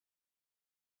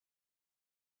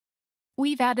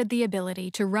we've added the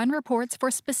ability to run reports for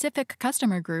specific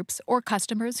customer groups or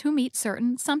customers who meet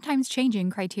certain, sometimes changing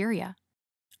criteria.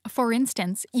 For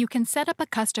instance, you can set up a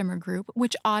customer group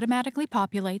which automatically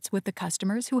populates with the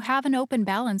customers who have an open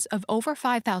balance of over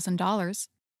 $5,000,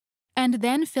 and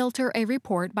then filter a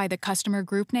report by the customer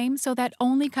group name so that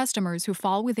only customers who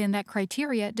fall within that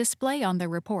criteria display on the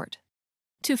report.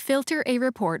 To filter a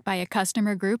report by a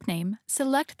customer group name,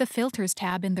 select the Filters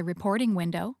tab in the reporting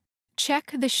window,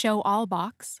 check the Show All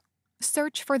box,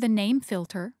 search for the name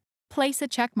filter, place a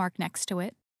checkmark next to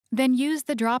it, then use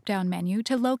the drop-down menu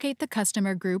to locate the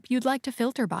customer group you'd like to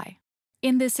filter by.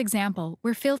 In this example,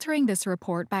 we're filtering this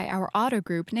report by our auto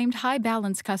group named High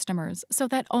Balance Customers so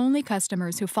that only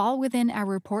customers who fall within our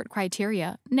report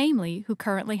criteria, namely who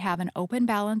currently have an open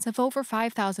balance of over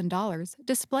 $5,000,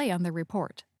 display on the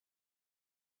report.